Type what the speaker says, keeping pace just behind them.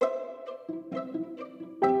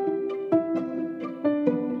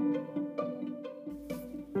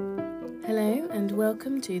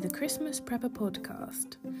welcome to the Christmas Prepper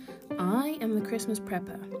podcast. I am the Christmas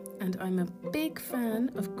Prepper and I'm a big fan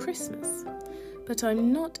of Christmas, but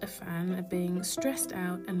I'm not a fan of being stressed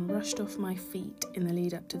out and rushed off my feet in the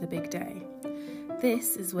lead up to the big day.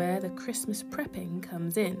 This is where the Christmas prepping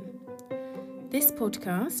comes in. This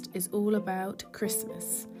podcast is all about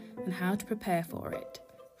Christmas and how to prepare for it,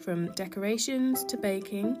 from decorations to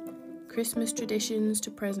baking, Christmas traditions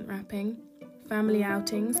to present wrapping, family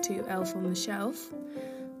outings to Elf on the Shelf,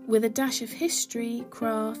 with a dash of history,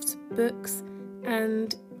 crafts, books,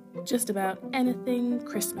 and just about anything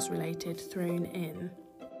Christmas related thrown in.